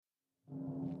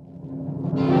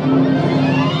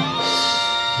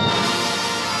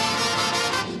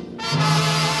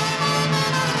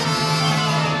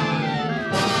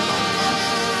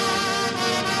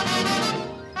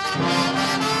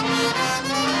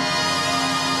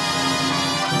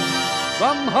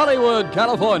From Hollywood,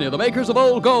 California, the makers of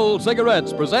Old Gold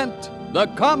cigarettes present the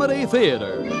Comedy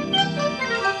Theater.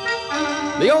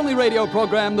 The only radio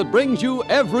program that brings you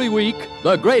every week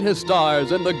the greatest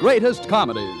stars in the greatest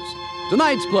comedies.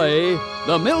 Tonight's play,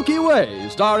 The Milky Way,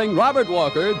 starring Robert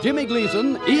Walker, Jimmy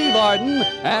Gleason, Eve Arden,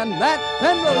 and Nat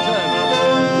Pendleton.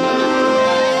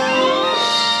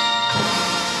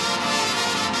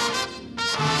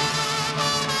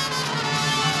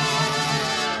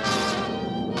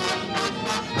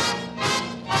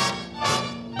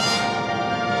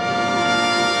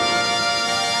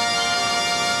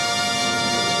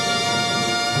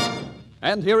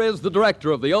 And here is the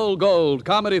director of the Old Gold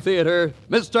Comedy Theater,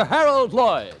 Mr. Harold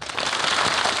Lloyd.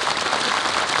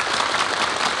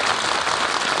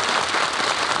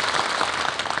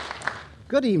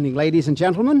 Good evening, ladies and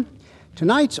gentlemen.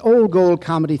 Tonight's Old Gold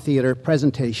Comedy Theater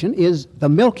presentation is The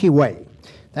Milky Way.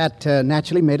 That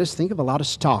naturally made us think of a lot of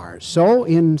stars. So,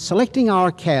 in selecting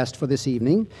our cast for this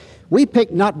evening, we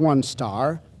picked not one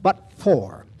star, but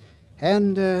four.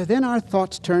 And then our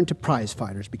thoughts turned to prize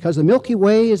fighters, because the Milky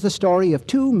Way is the story of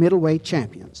two middleweight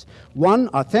champions, one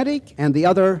authentic and the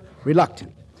other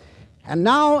reluctant. And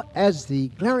now, as the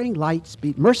glaring lights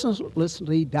beat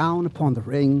mercilessly down upon the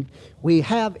ring, we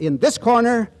have in this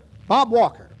corner Bob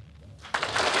Walker.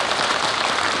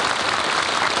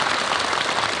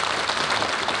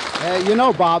 You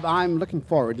know, Bob, I'm looking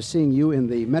forward to seeing you in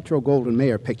the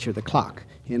Metro-Goldwyn-Mayer picture, The Clock,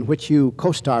 in which you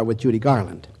co-star with Judy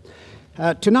Garland.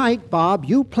 Tonight, Bob,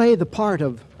 you play the part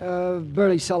of...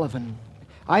 Burley Sullivan.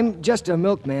 I'm just a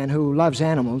milkman who loves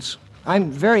animals.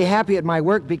 I'm very happy at my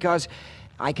work because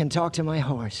I can talk to my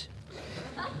horse.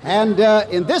 And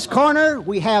in this corner,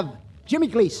 we have Jimmy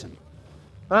Gleason.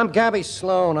 I'm Gabby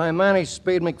Sloan. I manage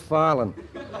Speed McFarlane.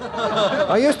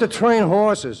 I used to train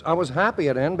horses. I was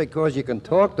happier then because you can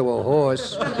talk to a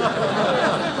horse.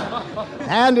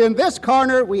 And in this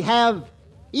corner, we have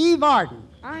Eve Arden.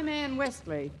 I'm Ann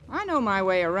Westley. I know my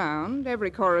way around. Every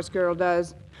chorus girl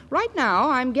does. Right now,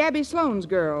 I'm Gabby Sloan's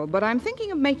girl, but I'm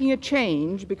thinking of making a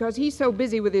change because he's so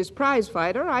busy with his prize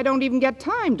fighter, I don't even get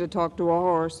time to talk to a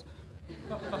horse.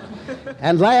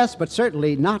 And last, but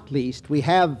certainly not least, we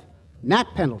have Nat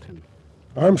Pendleton.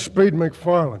 I'm Speed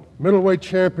McFarlane, middleweight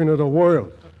champion of the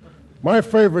world. My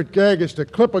favorite gag is to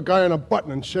clip a guy on a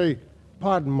button and say,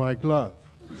 "Pardon my glove."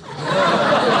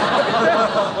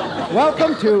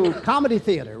 Welcome to Comedy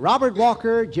Theater. Robert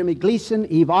Walker, Jimmy Gleason,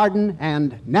 Eve Arden,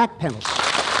 and Nat Pendleton.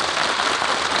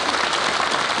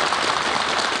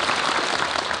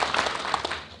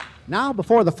 Now,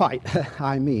 before the fight,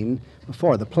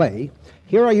 before the play,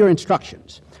 here are your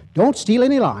instructions. Don't steal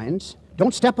any lines,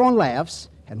 don't step on laughs,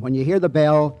 and when you hear the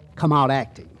bell, come out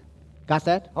acting. Got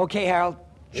that? Okay, Harold.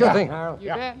 Sure thing, Harold. You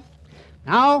bet.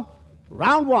 Now,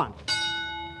 round one.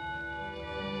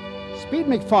 Speed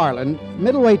McFarlane,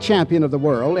 middleweight champion of the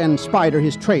world, and Spider,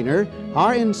 his trainer,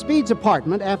 are in Speed's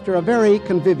apartment after a very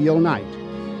convivial night.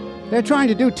 They're trying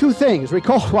to do two things: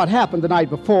 recall what happened the night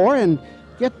before and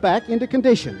get back into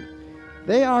condition.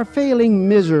 They are failing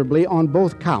miserably on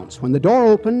both counts when the door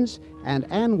opens and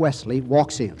Ann Westley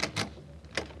walks in.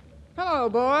 Hello,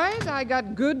 boys. I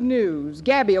got good news.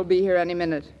 Gabby'll be here any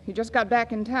minute. He just got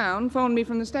back in town, phoned me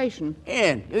from the station.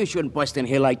 Ann, you shouldn't bust in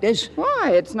here like this.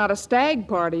 Why? It's not a stag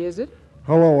party, is it?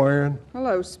 Hello, Ann.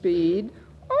 Hello, Speed.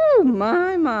 Oh,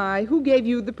 my. Who gave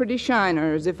you the pretty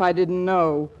shiners, if I didn't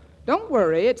know? Don't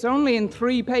worry, it's only in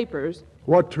 3 papers.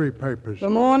 What 3 papers? The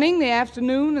morning, the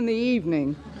afternoon, and the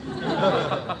evening.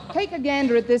 Take a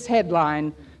gander at this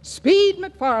headline. Speed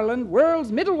McFarlane,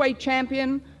 world's middleweight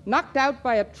champion, knocked out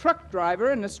by a truck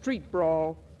driver in a street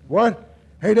brawl. What?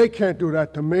 Hey, they can't do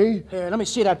that to me. Here, let me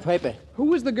see that paper. Who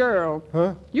was the girl?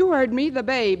 Huh? You heard me, the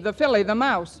babe, the filly, the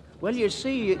mouse. Well, you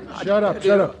see... Shut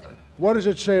up. What does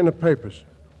it say in the papers?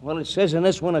 Well, it says in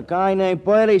this one a guy named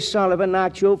Burley Sullivan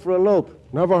knocked you for a lope.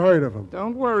 Never heard of him.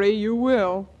 Don't worry, you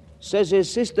will. Says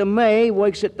his sister May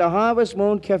works at the Harvest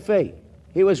Moon Cafe.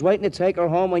 He was waiting to take her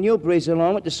home when you breezed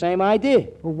along with the same idea.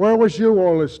 Well, where was you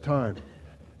all this time?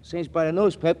 Seems by the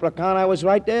newspaper account I was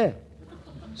right there.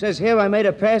 Says here I made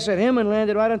a pass at him and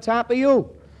landed right on top of you.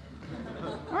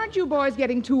 Aren't you boys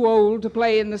getting too old to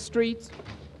play in the streets?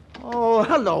 Oh,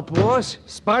 hello, boss.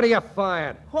 Spider, you're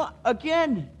fired. What,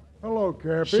 again? Hello,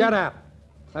 Gabby. Shut up.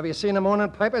 Have you seen the morning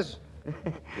papers?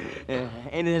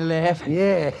 Ain't it a laugh?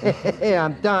 Yeah,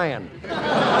 I'm dying.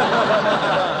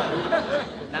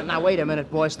 Now, wait a minute,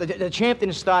 boss. The champ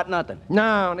didn't start nothing.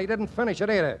 No, and he didn't finish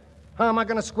it either. How am I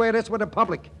going to square this with the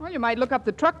public? Well, you might look up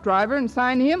the truck driver and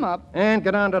sign him up. And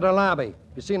get on to the lobby.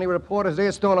 You see any reporters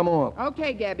there, stole them all.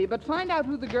 Okay, Gabby, but find out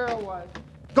who the girl was.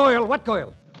 Goyle, what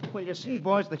Goyle? Well, you see,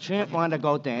 boys, the champ wanted to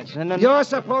go dancing, and then... You're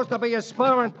supposed to be his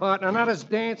sparring partner, not his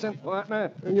dancing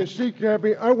partner. And you see,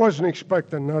 Gabby, I wasn't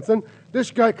expecting nothing.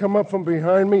 This guy come up from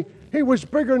behind me. He was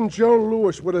bigger than Joe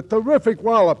Louis with a terrific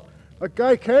wallop. A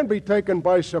guy can be taken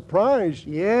by surprise.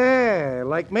 Yeah,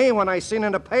 like me when I seen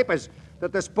in the papers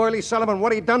that this Burley Sullivan,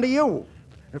 what he done to you.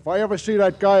 If I ever see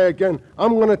that guy again,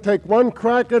 I'm going to take one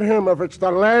crack at him if it's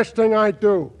the last thing I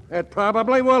do. It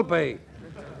probably will be.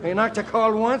 He knocked your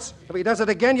call once. If he does it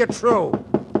again, you're through.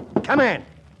 Come in.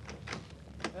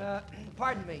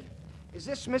 Pardon me. Is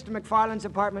this Mr. McFarland's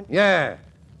apartment? Yeah.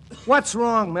 What's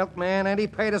wrong, milkman? Ain't he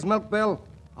paid his milk bill?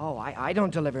 Oh, I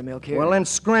don't deliver milk here. Well, then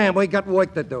scram. We got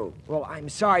work to do. Well, I'm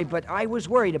sorry, but I was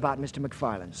worried about Mr.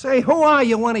 McFarland. Say, who are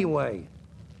you anyway?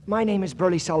 My name is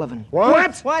Burley Sullivan.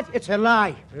 What? What? It's a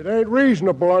lie. It ain't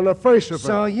reasonable on the face of it.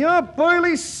 So you're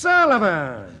Burley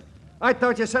Sullivan. I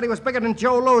thought you said he was bigger than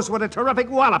Joe Louis with a terrific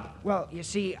wallop. Well, you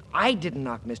see, I didn't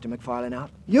knock Mr. McFarland out.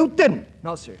 You didn't.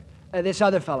 No, sir. This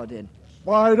other fellow did.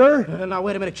 Spider? Now,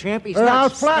 wait a minute, champ. He's I'll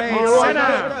not... flatten Hey, you. sit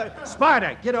down.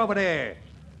 Spider, get over there.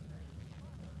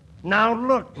 Now,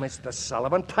 look, Mr.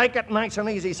 Sullivan, take it nice and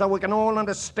easy so we can all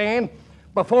understand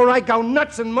before I go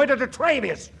nuts and murder the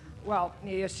Travius. Well,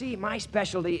 you see, my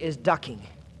specialty is ducking.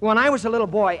 When I was a little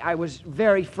boy, I was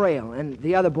very frail, and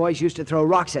the other boys used to throw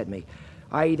rocks at me.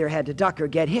 I either had to duck or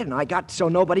get hit, and I got so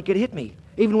nobody could hit me,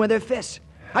 even with their fists.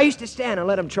 I used to stand and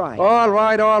let them try. All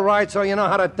right, so you know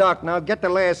how to duck. Now get to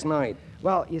last night.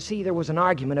 Well, you see, there was an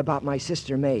argument about my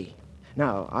sister May.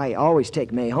 Now, I always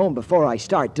take May home before I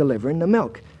start delivering the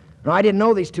milk. Now, I didn't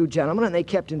know these two gentlemen, and they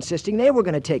kept insisting they were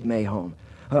going to take May home.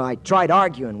 I tried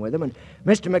arguing with them, and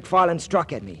Mr. McFarland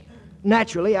struck at me.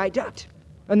 Naturally, I ducked.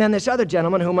 And then this other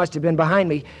gentleman, who must have been behind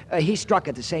me, he struck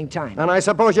at the same time. And I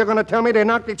suppose you're going to tell me they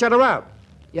knocked each other out.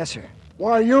 Yes, sir.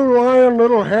 Why, you lying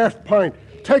little half-pint.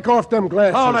 Take off them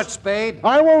glasses. Hold it, Spade.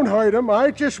 I won't hurt him. I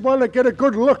just want to get a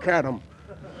good look at him.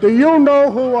 Do you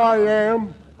know who I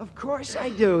am? Of course I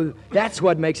do. That's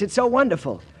what makes it so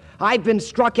wonderful. I've been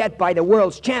struck at by the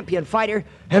world's champion fighter,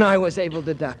 and I was able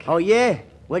to duck. Oh, yeah?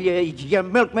 Well, you're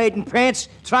milkmaid in pants.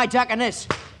 Try ducking this.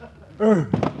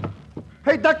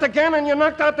 He ducked again and you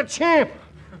knocked out the champ.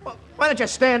 Why don't you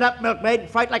stand up, milkmaid, and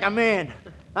fight like a man?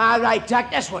 All right,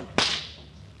 duck this one.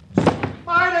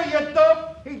 Spider, you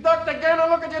dope. He ducked again and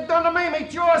look what you done to me. Me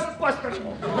jaws busted.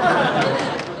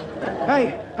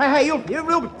 Hey, you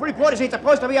reporters ain't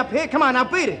supposed to be up here. Come on, now,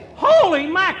 beat it. Holy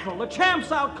mackerel! The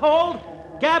champ's out cold.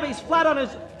 Gabby's flat on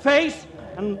his face.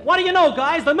 And what do you know,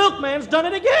 guys? The milkman's done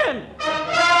it again.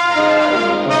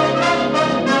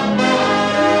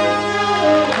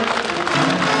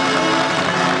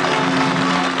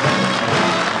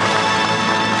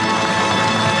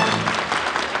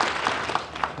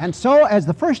 And so, as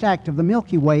the first act of the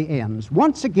Milky Way ends,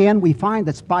 once again we find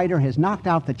that Spider has knocked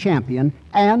out the champion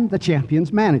and the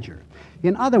champion's manager.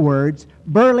 In other words,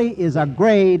 Burley is a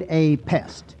grade A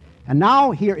pest. And now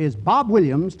here is Bob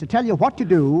Williams to tell you what to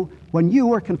do when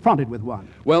you are confronted with one.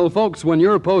 Well, folks, when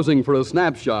you're posing for a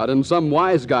snapshot and some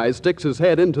wise guy sticks his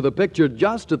head into the picture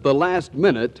just at the last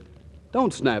minute,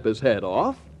 don't snap his head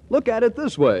off. Look at it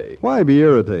this way. Why be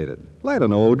irritated? Light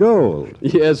an Old Gold.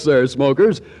 Yes, sir,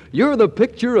 smokers. You're the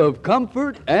picture of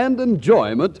comfort and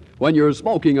enjoyment when you're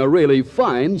smoking a really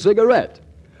fine cigarette.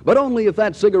 But only if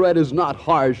that cigarette is not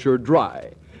harsh or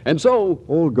dry. And so...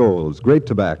 Old Gold's great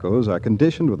tobaccos are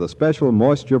conditioned with a special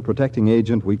moisture-protecting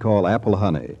agent we call apple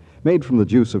honey, made from the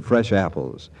juice of fresh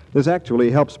apples. This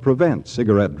actually helps prevent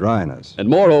cigarette dryness. And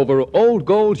moreover, Old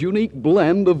Gold's unique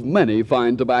blend of many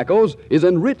fine tobaccos is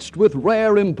enriched with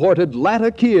rare imported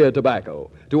Latakia tobacco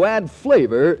to add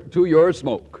flavor to your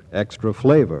smoke. Extra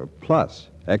flavor, plus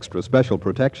extra special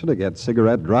protection against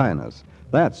cigarette dryness.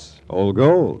 That's Old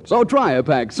Gold. So try a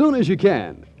pack soon as you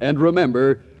can. And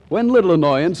remember, when little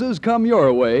annoyances come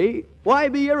your way, why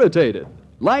be irritated?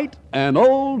 Light an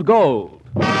Old Gold.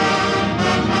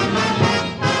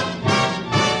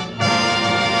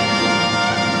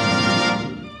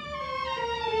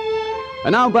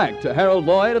 And now back to Harold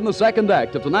Lloyd in the second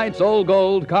act of tonight's Old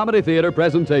Gold Comedy Theater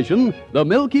presentation, The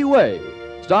Milky Way,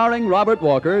 starring Robert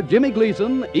Walker, Jimmy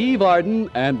Gleason, Eve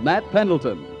Arden, and Nat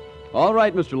Pendleton. All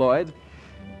right, Mr. Lloyd.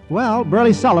 Well,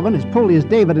 Burley Sullivan has pulled his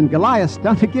David and Goliath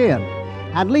stunt again.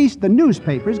 At least the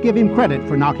newspapers give him credit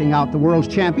for knocking out the world's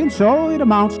champion, so it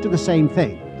amounts to the same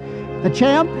thing. The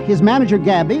champ, his manager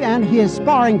Gabby, and his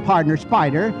sparring partner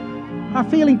Spider are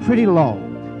feeling pretty low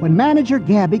when manager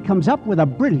Gabby comes up with a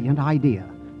brilliant idea.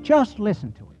 Just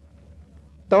listen to it.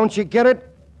 Don't you get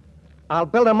it? I'll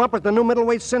build him up as the new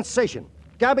middleweight sensation.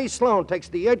 Gabby Sloan takes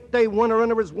the 8-day winner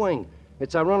under his wing.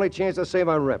 It's our only chance to save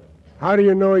our rep. How do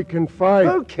you know he can fight?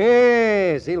 Who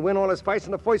cares? He'll win all his fights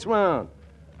in the first round.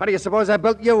 How do you suppose I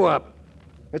built you up?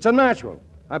 It's a natural.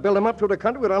 I build him up through the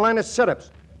country with a line of sit-ups.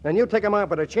 Then you take him out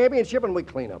for the championship and we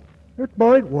clean up. It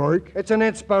might work. It's an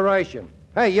inspiration.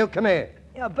 Hey, you come here.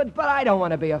 Yeah, but I don't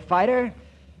want to be a fighter.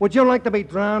 Would you like to be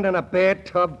drowned in a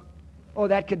bathtub? Oh,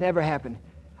 that could never happen.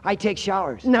 I take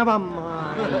showers. Never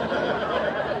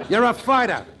mind. You're a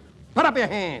fighter. Put up your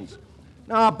hands.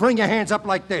 Now, bring your hands up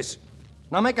like this.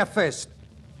 Now, make a fist.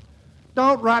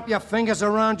 Don't wrap your fingers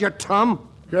around your thumb.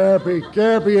 Gabby,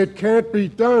 it can't be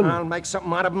done. I'll make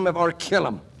something out of him or kill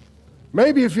him.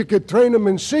 Maybe if you could train him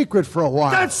in secret for a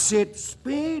while. That's it,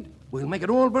 Speed. We'll make it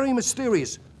all very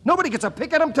mysterious. Nobody gets a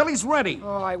pick at him till he's ready.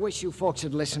 Oh, I wish you folks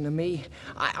would listen to me.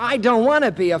 I don't want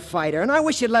to be a fighter, and I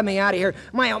wish you'd let me out of here.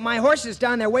 My horse is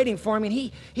down there waiting for me,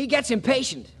 and he gets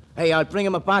impatient. Hey, I'll bring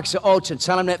him a box of oats and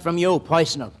tell him that from you,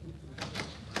 personal.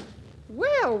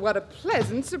 Well, what a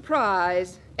pleasant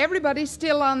surprise. Everybody's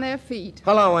still on their feet.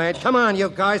 Hello, Ed. Come on, you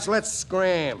guys. Let's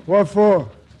scram. What for?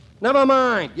 Never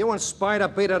mind. You and Spider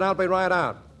beat it. I'll be right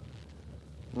out.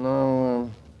 No,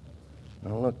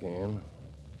 now look, Ann.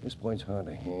 This boy's hard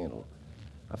to handle.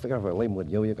 I figure if I leave him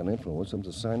with you, you can influence him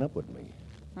to sign up with me.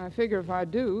 I figure if I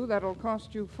do, that'll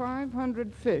cost you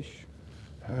 500 fish.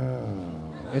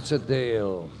 It's a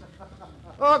deal.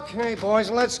 Okay,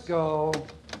 boys, let's go.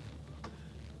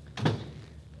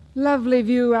 Lovely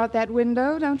view out that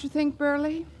window, don't you think,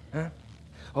 Burley? Huh?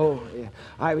 Oh, yeah.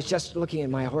 I was just looking at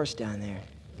my horse down there.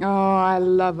 Oh, I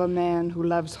love a man who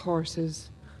loves horses.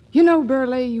 You know,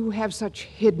 Burley, you have such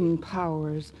hidden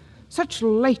powers, such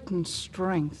latent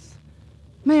strength.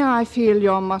 May I feel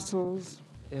your muscles?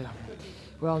 Yeah.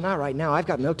 Well, not right now. I've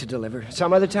got milk to deliver.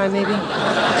 Some other time, maybe?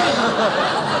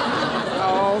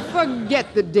 Oh,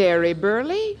 forget the dairy,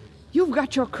 Burley. You've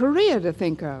got your career to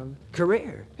think of.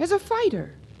 Career? As a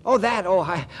fighter. Oh, that? Oh,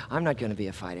 I'm not going to be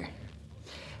a fighter.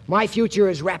 My future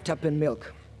is wrapped up in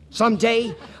milk.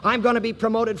 Someday, I'm going to be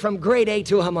promoted from grade A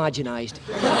to homogenized.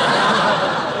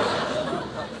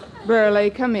 Burley,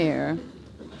 come here.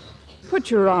 Put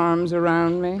your arms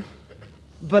around me.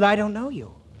 But I don't know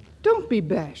you. Don't be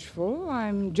bashful.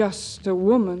 I'm just a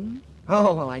woman.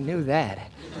 Oh, well, I knew that.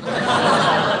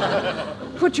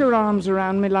 Put your arms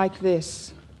around me like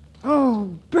this.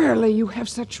 Oh, Burley, you have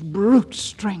such brute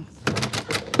strength.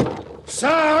 So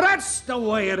that's the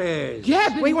way it is.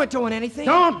 Gabby! We weren't doing anything.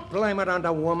 Don't blame it on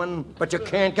the woman, but you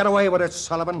can't get away with it,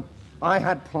 Sullivan. I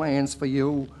had plans for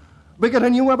you, bigger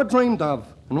than you ever dreamed of.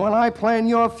 And when I plan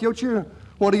your future,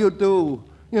 what do?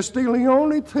 You steal the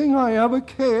only thing I ever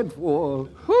cared for.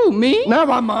 Who, me?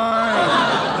 Never mind.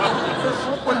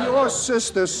 What will your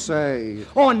sister say?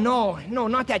 Oh, no,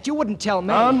 not that. You wouldn't tell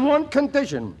me. On one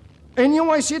condition. In you,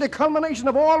 I see the culmination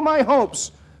of all my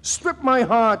hopes. Strip my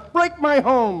heart, break my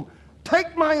home,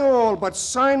 take my all, but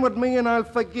sign with me and I'll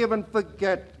forgive and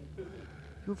forget.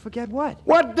 You forget what?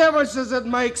 What difference does it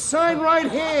make? Sign right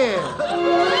here.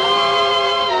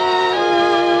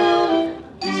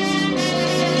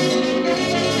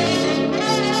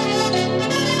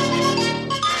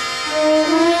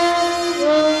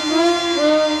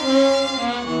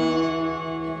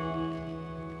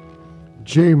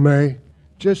 Gee, May,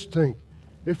 just think.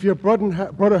 If your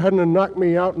brother hadn't knocked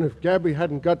me out and if Gabby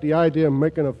hadn't got the idea of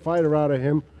making a fighter out of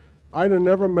him, I'd have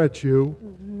never met you.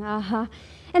 Uh-huh.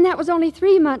 And that was only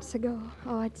 3 months ago.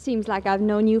 Oh, it seems like I've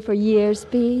known you for years,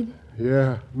 Speed.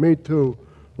 Yeah, me too.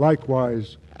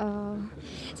 Likewise.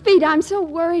 Speed, I'm so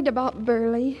worried about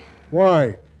Burley.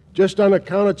 Why? Just on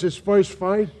account it's his first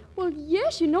fight? Well,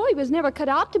 yes, you know he was never cut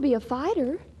out to be a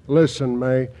fighter. Listen,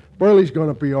 May, Burley's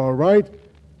gonna be all right.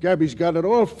 Gabby's got it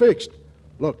all fixed.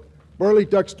 Look, Burley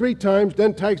ducks 3 times,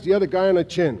 then tags the other guy on the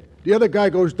chin. The other guy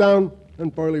goes down,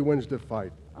 and Burley wins the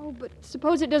fight. Oh, but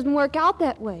suppose it doesn't work out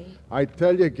that way. I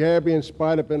tell you, Gabby and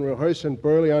Spide have been rehearsing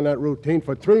Burley on that routine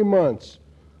for 3 months.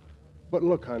 But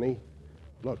look, honey,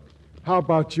 look, how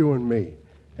about you and me?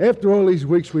 After all these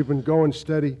weeks we've been going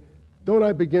steady, don't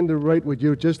I begin to rate with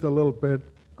you just a little bit?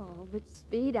 Oh, but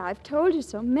Speed, I've told you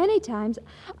so many times,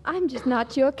 I'm just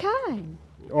not your kind.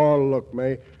 Oh, look,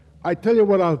 May, I tell you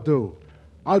what I'll do.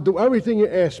 I'll do everything you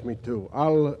ask me to.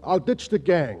 I'll ditch the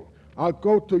gang. I'll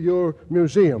go to your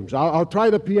museums. I'll try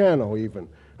the piano, even.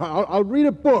 I'll read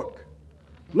a book.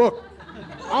 Look,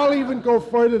 I'll even go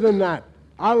further than that.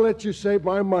 I'll let you save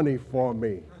my money for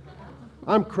me.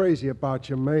 I'm crazy about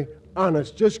you, May.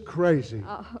 Honest, just crazy.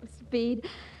 Oh, Speed.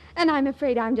 And I'm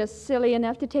afraid I'm just silly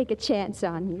enough to take a chance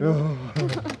on you.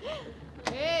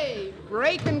 Hey,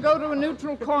 break and go to a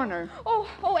neutral corner. Oh,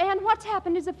 Ann, what's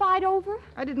happened? Is the fight over?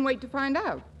 I didn't wait to find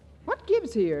out. What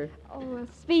gives here? Oh,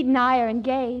 Speed and I are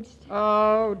engaged.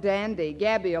 Oh, dandy.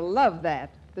 Gabby'll love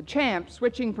that. The champ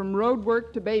switching from road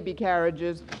work to baby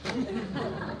carriages.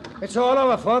 It's all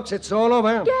over, folks. It's all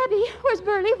over. Gabby, where's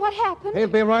Burley? What happened? He'll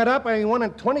be right up. He won in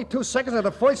 22 seconds of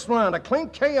the first round. A clean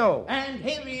KO. And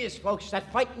here he is, folks,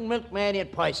 that fighting milkman in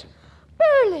Poison.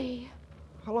 Burley!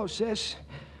 Hello, sis.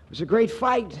 It was a great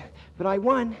fight, but I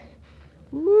won.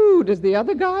 Ooh, does the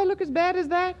other guy look as bad as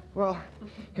that? Well,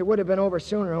 it would have been over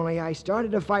sooner, only I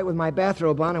started a fight with my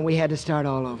bathrobe on, and we had to start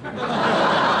all over.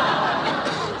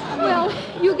 Well,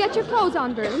 you get your clothes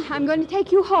on, Burley. I'm going to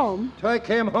take you home. Take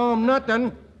him home,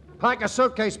 nothing. Pack a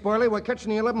suitcase, Burley. We're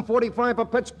catching the 11:45 for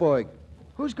Pittsburgh.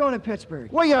 Who's going to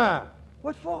Pittsburgh? We are.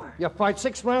 What for? You fight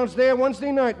 6 rounds there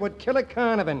Wednesday night with Killer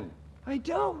Carnivan. I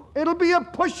do. It'll be a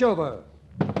pushover.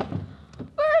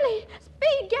 Burley!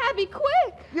 Speed, Gabby,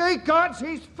 quick! Ye gods,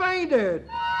 he's fainted.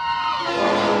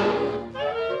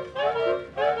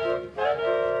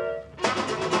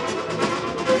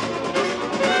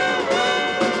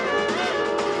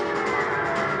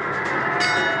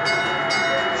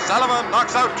 Sullivan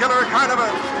knocks out Killer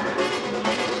Carnivan.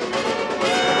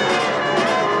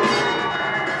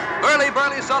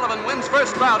 Burley Sullivan wins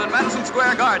first round in Madison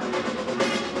Square Garden.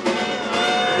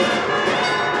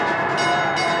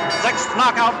 6th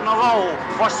knockout in a row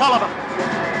for Sullivan.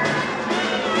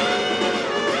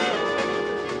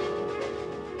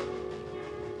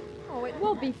 Oh, it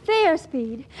won't be fair,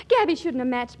 Speed. Gabby shouldn't have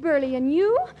matched Burley and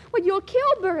you. Well, you'll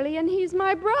kill Burley, and he's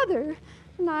my brother.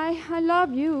 And I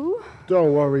love you.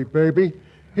 Don't worry, baby.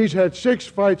 He's had 6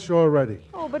 fights already.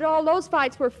 Oh, but all those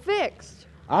fights were fixed.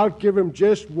 I'll give him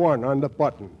just one on the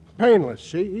button. Painless,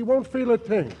 see? He won't feel a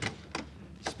thing.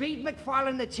 Speed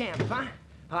McFarland the champ, huh?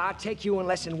 I'll take you in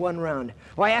less than 1 round.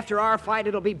 Why, after our fight,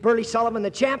 it'll be Burley Sullivan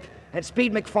the champ and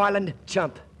Speed McFarland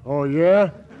chump. Oh,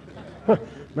 yeah?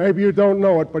 Maybe you don't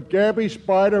know it, but Gabby,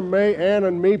 Spider, May, Ann,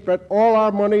 and me bet all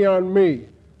our money on me.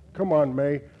 Come on,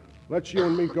 May. Let's you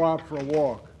and me go out for a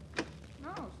walk.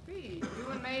 No, Speed.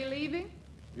 You and May leaving?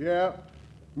 Yeah.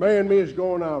 May and me is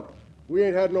going out. We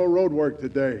ain't had no road work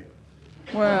today.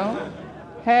 Well,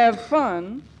 have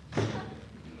fun.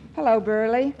 Hello,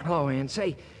 Burley. Hello, Ann.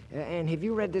 Say, Ann, have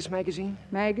you read this magazine?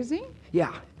 Magazine?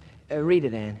 Yeah. Read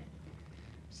it, Ann.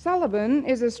 Sullivan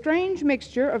is a strange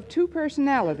mixture of 2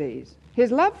 personalities. His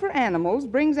love for animals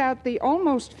brings out the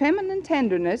almost feminine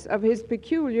tenderness of his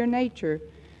peculiar nature,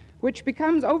 which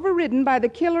becomes overridden by the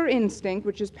killer instinct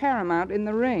which is paramount in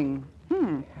the ring.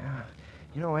 You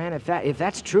know, Ann, if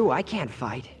that's true, I can't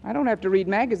fight. I don't have to read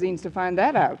magazines to find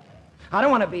that out. I don't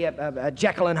want to be a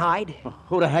Jekyll and Hyde.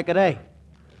 Who the heck are they?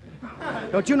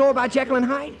 Don't you know about Jekyll and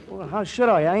Hyde? Well, how should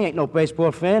I? I ain't no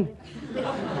baseball fan.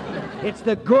 It's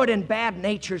the good and bad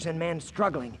natures in man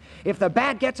struggling. If the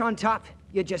bad gets on top,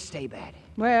 you just stay bad.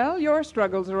 Well, your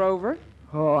struggles are over.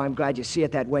 Oh, I'm glad you see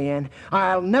it that way, Ann.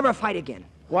 I'll never fight again.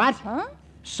 What? Huh?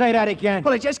 Say that again.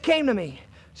 Well, it just came to me.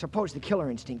 Suppose the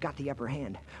killer instinct got the upper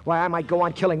hand. Why, I might go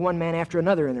on killing one man after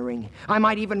another in the ring. I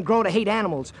might even grow to hate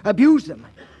animals, abuse them.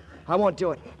 I won't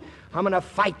do it. I'm going to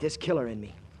fight this killer in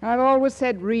me. I've always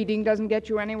said reading doesn't get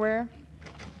you anywhere.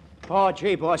 Oh,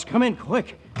 gee, boss, come in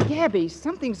quick. Gabby,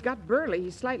 something's got Burley.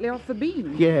 He's slightly off the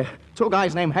beam. Yeah, 2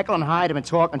 guys named Heckle and Hyde have been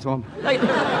talking to him. They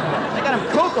got him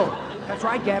cuckoo. That's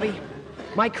right, Gabby.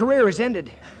 My career is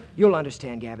ended. You'll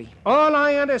understand, Gabby. All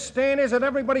I understand is that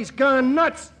everybody's gone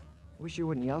nuts. Wish you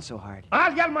wouldn't yell so hard.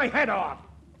 I'll yell my head off.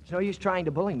 It's no use trying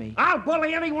to bully me. I'll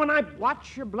bully anyone I...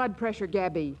 Watch your blood pressure,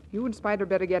 Gabby. You and Spider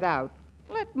better get out.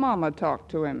 Let Mama talk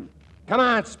to him. Come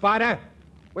on, Spider.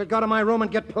 We'll go to my room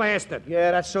and get plastered. Yeah,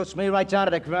 that suits me right down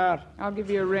to the ground. I'll give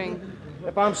you a ring.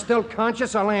 If I'm still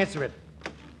conscious, I'll answer it.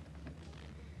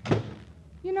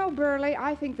 You know, Burley,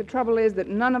 I think the trouble is that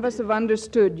none of us have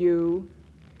understood you.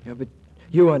 Yeah, but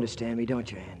you understand me,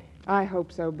 don't you, Ann? I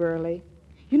hope so, Burley.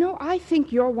 You know, I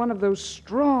think you're one of those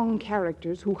strong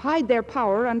characters who hide their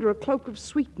power under a cloak of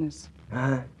sweetness.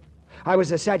 Uh-huh. I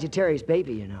was a Sagittarius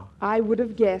baby, you know. I would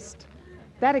have guessed.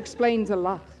 That explains a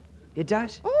lot. It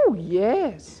does? Oh,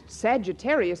 yes.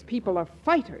 Sagittarius people are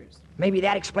fighters. Maybe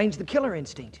that explains the killer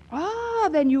instinct. Ah,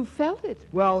 then you felt it.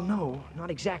 Well, no,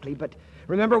 not exactly, but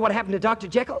remember what happened to Dr.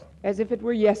 Jekyll? As if it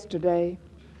were yesterday.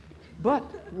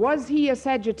 But was he a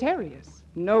Sagittarius?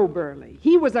 No, Burley.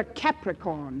 He was a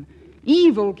Capricorn.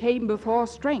 Evil came before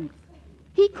strength.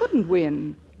 He couldn't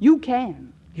win. You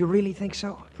can. You really think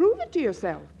so? Prove it to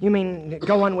yourself. You mean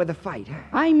go on with the fight, huh?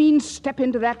 I mean step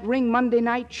into that ring Monday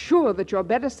night, sure that your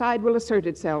better side will assert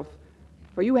itself.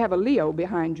 For you have a Leo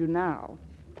behind you now.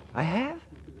 I have?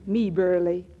 Me,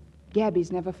 Burley.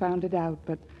 Gabby's never found it out,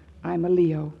 but I'm a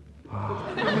Leo.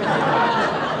 Oh.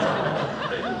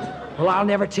 Well, I'll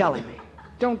never tell him.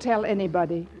 Don't tell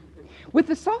anybody. With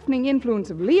the softening influence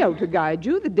of Leo to guide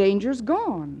you, the danger's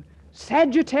gone.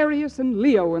 Sagittarius and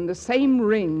Leo in the same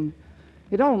ring.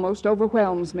 It almost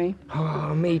overwhelms me.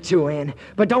 Oh, me too, Ann.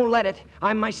 But don't let it.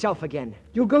 I'm myself again.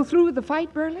 You'll go through with the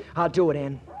fight, Burley? I'll do it,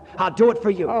 Ann. I'll do it for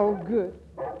you. Oh, good.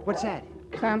 What's that?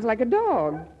 Sounds like a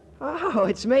dog. Oh,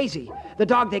 it's Maisie, the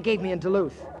dog they gave me in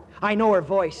Duluth. I know her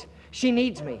voice. She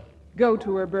needs me. Go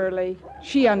to her, Burley.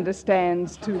 She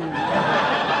understands, too.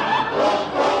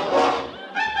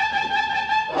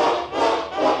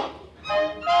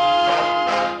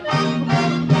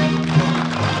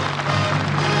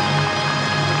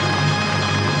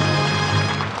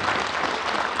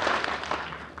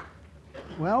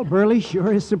 Well, Burley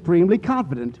sure is supremely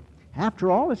confident.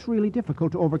 After all, it's really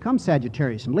difficult to overcome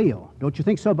Sagittarius and Leo. Don't you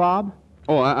think so, Bob?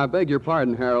 Oh, I beg your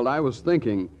pardon, Harold. I was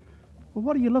thinking. Well,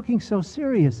 what are you looking so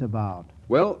serious about?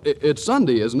 Well, it's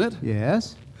Sunday, isn't it?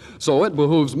 Yes. So it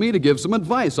behooves me to give some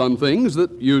advice on things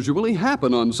that usually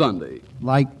happen on Sunday.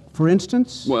 Like, for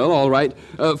instance? Well, all right.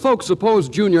 Folks, suppose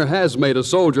Junior has made a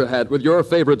soldier hat with your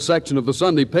favorite section of the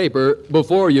Sunday paper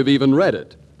before you've even read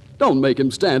it. Don't make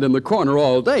him stand in the corner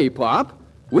all day, Pop.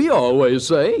 We always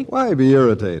say... Why be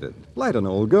irritated? Light an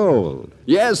Old Gold.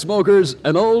 Yes, smokers,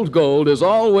 an Old Gold is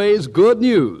always good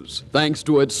news, thanks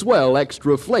to its swell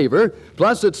extra flavor,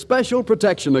 plus its special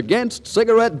protection against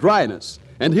cigarette dryness.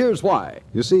 And here's why.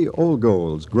 You see, Old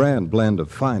Gold's grand blend of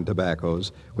fine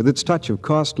tobaccos, with its touch of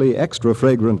costly, extra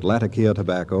fragrant Latakia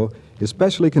tobacco, is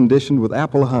specially conditioned with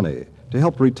apple honey to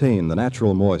help retain the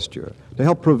natural moisture, to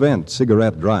help prevent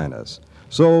cigarette dryness.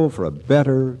 So, for a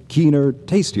better, keener,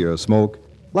 tastier smoke,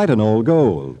 light an Old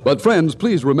Gold. But friends,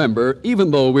 please remember,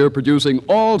 even though we're producing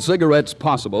all cigarettes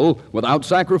possible without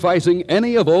sacrificing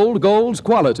any of Old Gold's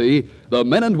quality, the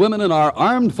men and women in our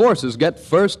armed forces get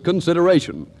first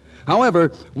consideration.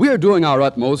 However, we're doing our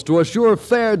utmost to assure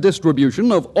fair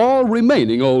distribution of all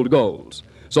remaining Old Golds.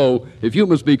 So, if you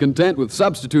must be content with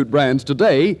substitute brands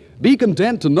today, be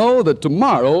content to know that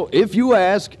tomorrow, if you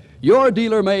ask, your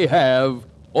dealer may have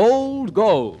Old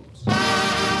Golds.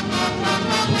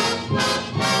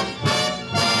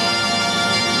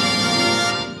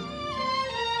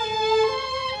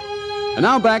 And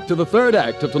now back to the third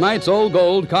act of tonight's Old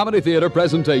Gold Comedy Theater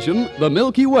presentation, The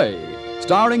Milky Way,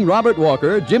 starring Robert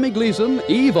Walker, Jimmy Gleason,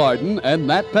 Eve Arden, and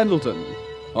Nat Pendleton.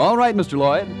 All right, Mr.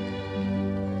 Lloyd.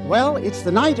 Well, it's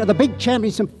the night of the big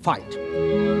championship fight.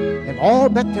 They've all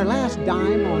bet their last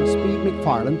dime on Speed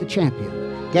McFarland, the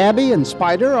champion. Gabby and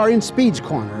Spider are in Speed's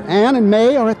corner. Ann and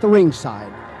May are at the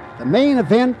ringside. The main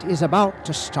event is about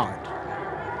to start.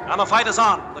 And the fight is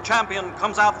on. The champion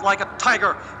comes out like a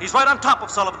tiger. He's right on top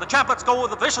of Sullivan. The champ lets go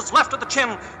with a vicious left at the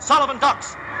chin. Sullivan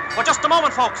ducks. But just a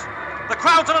moment, folks. The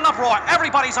crowd's in an uproar.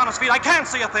 Everybody's on his feet. I can't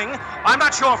see a thing. I'm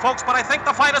not sure, folks, but I think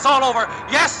the fight is all over.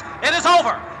 Yes, it is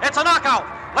over. It's a knockout.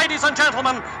 Ladies and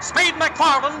gentlemen, Speed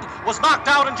McFarland was knocked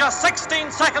out in just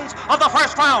 16 seconds of the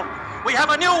first round. We have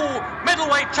a new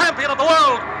middleweight champion of the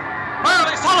world,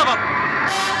 Burley Sullivan.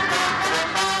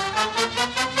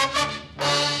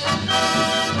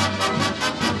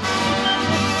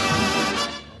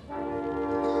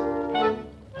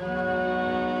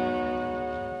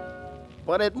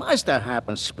 But it must have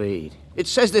happened, Speed. It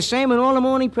says the same in all the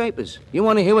morning papers. You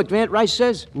want to hear what Grant Rice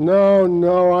says?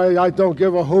 No, I don't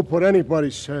give a hoop what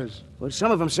anybody says. Well, some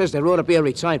of them says there ought to be a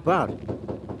retired bout.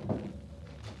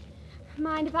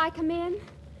 Mind if I come in?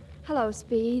 Hello,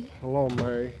 Speed. Hello,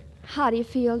 May. How do you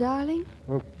feel, darling?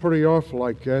 Well, pretty awful,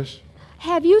 I guess.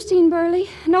 Have you seen Burley?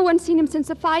 No one's seen him since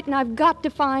the fight, and I've got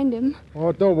to find him.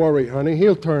 Oh, don't worry, honey.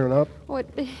 He'll turn up. Oh,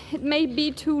 it may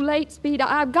be too late, Speed.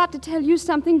 I've got to tell you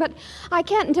something, but I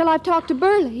can't until I've talked to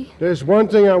Burley. There's one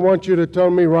thing I want you to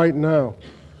tell me right now.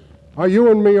 Are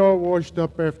you and me all washed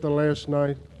up after last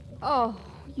night? Oh,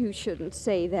 you shouldn't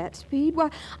say that, Speed. Why,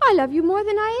 I love you more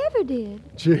than I ever did.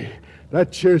 Gee,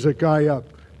 that cheers a guy up.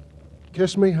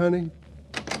 Kiss me, honey.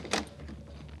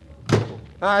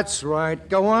 That's right.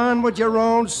 Go on with your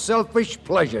own selfish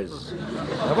pleasures.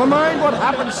 Never mind what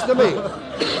happens to me.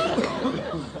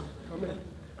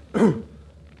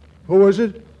 Who is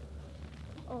it?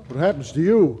 What happens to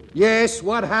you? Yes,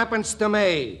 what happens to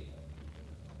me?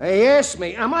 Hey, ask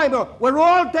me, am I... We're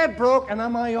all dead broke, and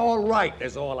am I all right,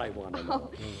 is all I want to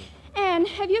know. Ann,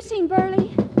 have you seen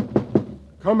Burley?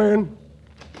 Come in.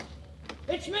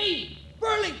 It's me,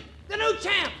 Burley, the new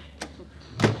champ.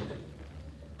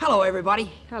 Hello,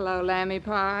 everybody. Hello, Lammy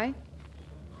Pie.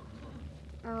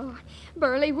 Oh,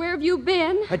 Burley, where have you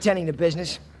been? Attending to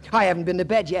business. I haven't been to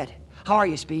bed yet. How are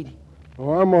you, Speed?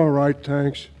 Oh, I'm all right,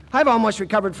 thanks. I've almost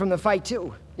recovered from the fight,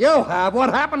 too. You have? What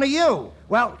happened to you?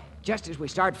 Well, just as we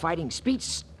start fighting, Speed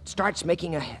starts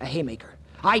making a haymaker.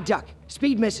 I duck.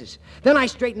 Speed misses. Then I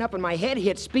straighten up and my head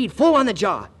hits Speed full on the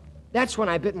jaw. That's when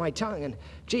I bit my tongue, and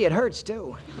gee, it hurts,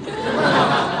 too.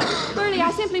 Burley,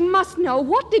 I simply must know.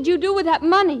 What did you do with that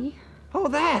money? Oh,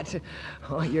 that?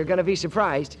 Oh, you're going to be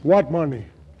surprised. What money?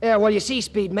 Yeah, well, you see,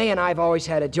 Speed, May and I have always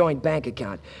had a joint bank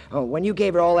account. Oh, when you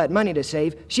gave her all that money to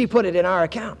save, she put it in our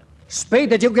account. Speed,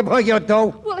 did you give her your dough?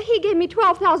 Well, he gave me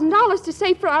 $12,000 to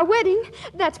save for our wedding.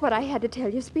 That's what I had to tell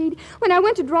you, Speed. When I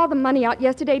went to draw the money out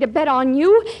yesterday to bet on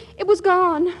you, it was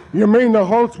gone. You mean the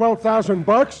whole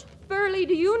 $12,000? Burley,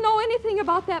 do you know anything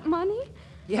about that money?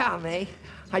 Yeah, May.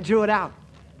 I drew it out.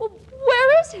 Well,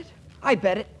 where is it? I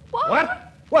bet it.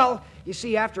 What? Well, you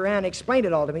see, after Ann explained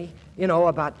it all to me, you know,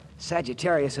 about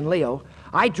Sagittarius and Leo,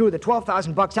 I drew the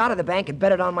 $12,000 out of the bank and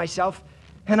bet it on myself,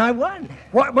 and I won.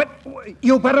 What?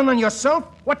 You betting on yourself?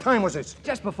 What time was this?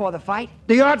 Just before the fight.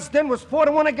 The odds then was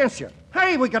 4-1 against you.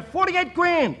 Hey, we got 48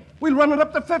 grand. We'll run it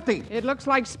up to 50. It looks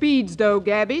like Speed's dough,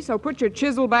 Gabby, so put your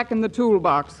chisel back in the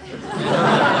toolbox.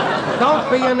 Don't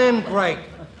be an ingrate.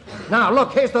 Now,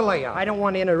 look, here's the layout. I don't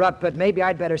want to interrupt, but maybe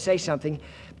I'd better say something.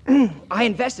 I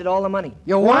invested all the money.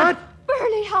 You what?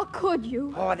 Burley, how could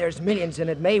you? Oh, there's millions in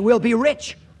it, May. We'll be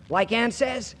rich. Like Ann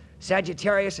says,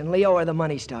 Sagittarius and Leo are the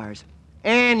money stars.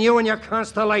 And you and your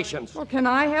constellations. Well, can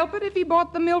I help it if he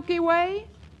bought the Milky Way?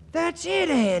 That's it,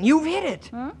 Ann. You've hit it.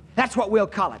 Huh? That's what we'll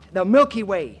call it. The Milky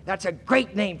Way. That's a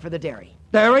great name for the dairy.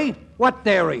 Dairy? What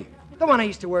dairy? The one I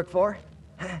used to work for.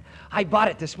 I bought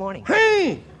it this morning.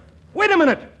 Hey! Wait a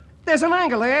minute. There's an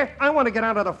angle there. I want to get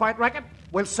out of the fight racket.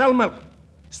 We'll sell milk.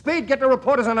 Speed, get the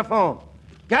reporters on the phone.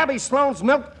 Gabby Sloane's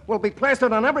milk will be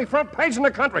plastered on every front page in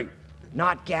the country.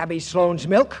 Not Gabby Sloane's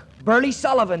milk. Burley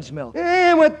Sullivan's milk.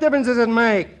 Eh, what difference does it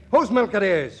make? Whose milk it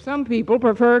is? Some people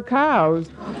prefer cows.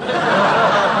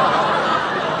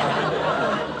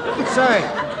 Say,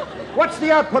 what's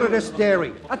the output of this dairy?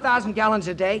 1,000 gallons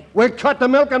a day. We'll cut the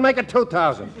milk and make it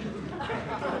 2,000.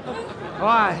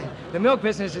 Why, the milk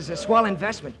business is a swell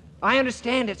investment. I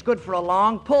understand it's good for a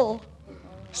long pull.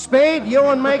 Speed, you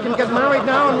and May can get married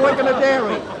now and work in a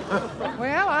dairy.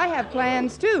 Well, I have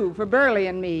plans, too, for Burley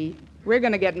and me. We're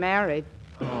going to get married.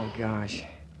 Oh, gosh.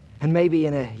 And maybe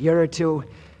in a year or two,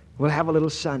 we'll have a little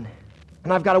son.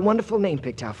 And I've got a wonderful name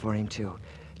picked out for him, too.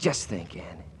 Just think,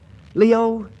 Ann.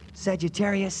 Leo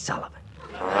Sagittarius Sullivan.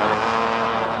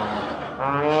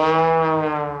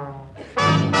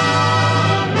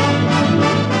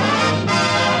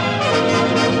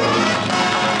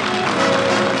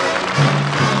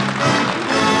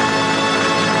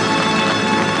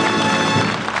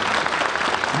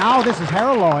 Now, this is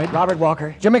Harold Lloyd. Robert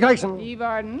Walker. Jimmy Clayson. Eve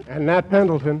Arden. And Nat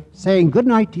Pendleton. Saying good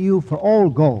night to you for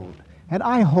Old Gold. And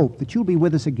I hope that you'll be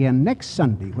with us again next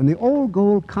Sunday when the Old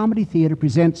Gold Comedy Theater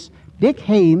presents Dick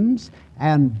Haymes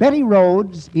and Betty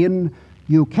Rhodes in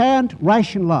You Can't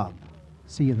Ration Love.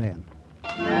 See you then.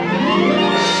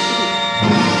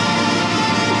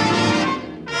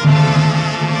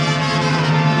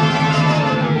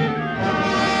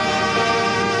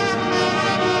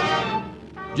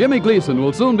 Jimmy Gleason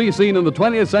will soon be seen in the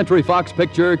 20th Century Fox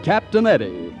picture Captain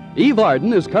Eddie. Eve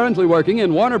Arden is currently working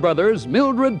in Warner Brothers'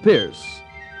 Mildred Pierce.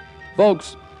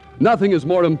 Folks, nothing is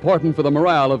more important for the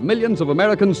morale of millions of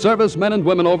American servicemen and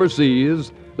women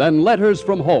overseas than letters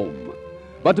from home.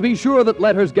 But to be sure that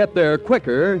letters get there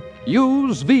quicker,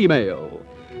 use V-Mail.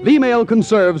 V-Mail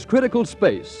conserves critical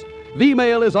space.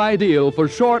 V-Mail is ideal for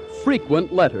short,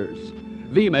 frequent letters.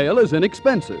 V-Mail is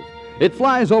inexpensive. It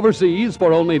flies overseas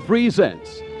for only 3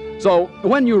 cents. So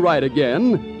when you write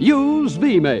again, use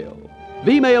V-Mail.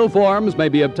 V-Mail forms may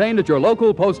be obtained at your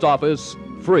local post office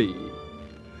free.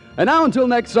 And now until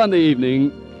next Sunday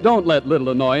evening, don't let little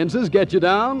annoyances get you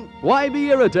down. Why be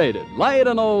irritated? Light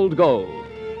an Old Gold.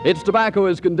 Its tobacco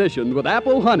is conditioned with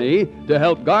apple honey to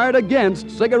help guard against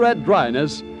cigarette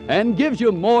dryness and gives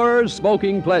you more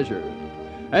smoking pleasure.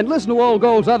 And listen to Old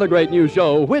Gold's other great new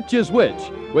show, Which is Which,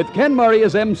 with Ken Murray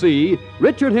as MC,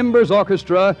 Richard Himber's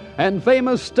orchestra, and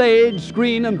famous stage,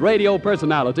 screen, and radio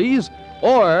personalities,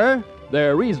 or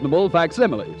their reasonable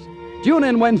facsimiles. Tune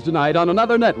in Wednesday night on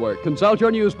another network. Consult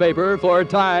your newspaper for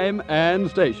time and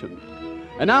station.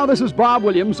 And now this is Bob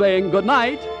Williams saying good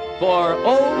night for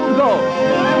Old Gold.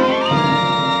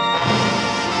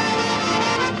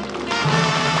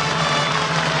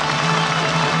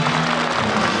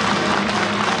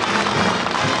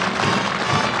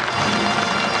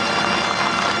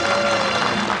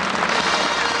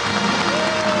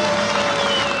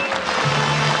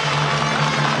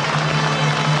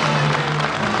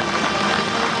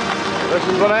 This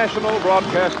is the National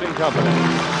Broadcasting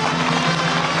Company.